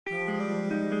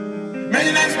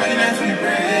Many nights we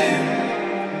pray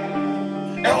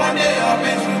that one day our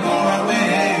pains will go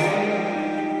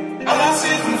away. All our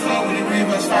sins will flow with the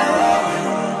rivers far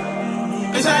away.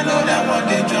 Cause I know that one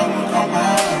day joy will come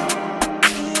out.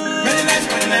 Many nights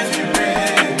we pray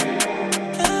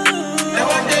that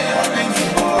one day our pains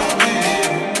will go away.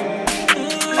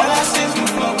 All our sins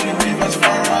will flow with the rivers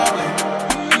far away.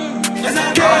 Cause I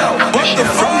know that one day joy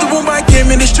will come out. From the womb I came,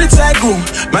 in the streets I grew.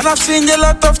 Man, I've seen a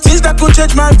lot of things that could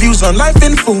change my views on life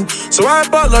in full. So I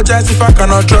apologize if I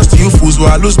cannot trust you fools, or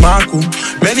I lose my cool.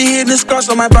 Many hidden scars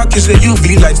on my back, you say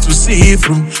UV lights to see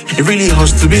through. It really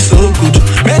hurts to be so good.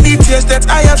 Many tears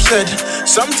that I have shed.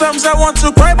 Sometimes I want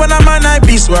to cry, but I'm an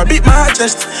IB, so I beat my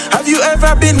chest. Have you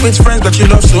ever been with friends that you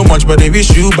love so much, but they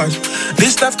wish you bad?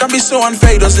 This life can be so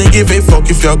unfair, doesn't give a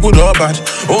fuck if you're good or bad.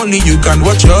 Only you can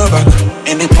watch your back.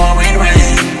 In the pouring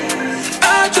rain,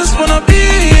 I just wanna be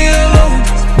alone.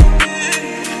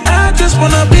 I just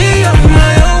wanna be on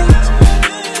my own.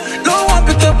 No one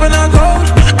picked up when I go.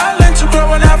 I learned to grow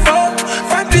when I fall.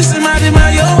 Find peace in my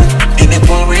own. in the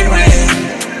pouring rain,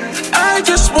 I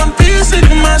just want peace in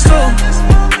my soul.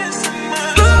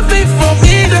 Love me for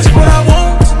me, that's what I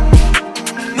want.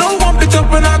 No one picked up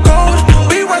when I go.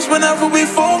 We rise whenever we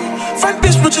fall. Find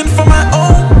peace reaching for my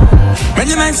own.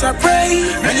 Many nights I pray,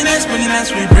 many nights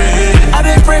we pray I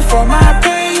dey pray for my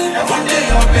pain. that one day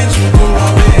our pains will go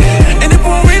away. In the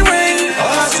pouring rain, All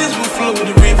our sins will flow with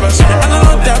the rivers far and I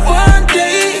know that one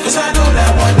day. Cause I know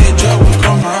that one day joy will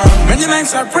come out. Many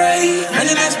nights I pray,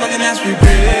 Many nights we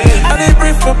pray I dey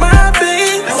pray for my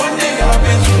pain. that one day our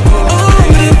pains will go Oh,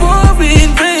 away. in the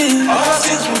pouring rain, All our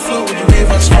sins will flow with the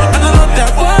rivers far and I know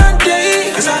that one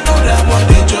day. Cause I know that one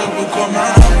day joy will come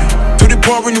out. Through the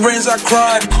pouring rains I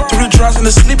cried, through the trials and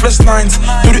the sleepless nights,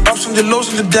 through the ups and the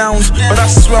lows and the downs. But I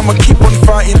swear I'ma keep on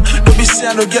fighting. Don't be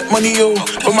saying I don't get money, yo,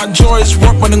 but my joy is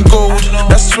worth more than gold.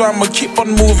 That's why I'ma keep on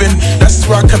moving. That's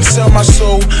why I can sell my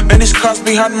soul. Many scars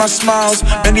behind my smiles,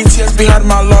 many tears behind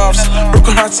my laughs.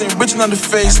 Broken hearts ain't written on the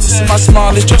face. To see my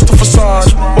smile is just a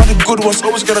facade. Why the good ones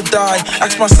always gotta die?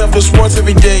 Ask myself those words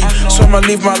every day. So I'ma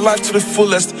live my life to the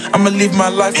fullest. I'ma live my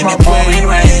life In my the way. pouring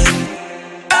rain,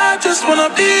 I just wanna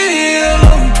be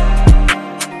alone.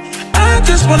 I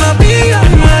just wanna be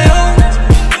on my own.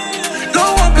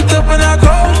 No one picked up when I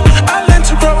called.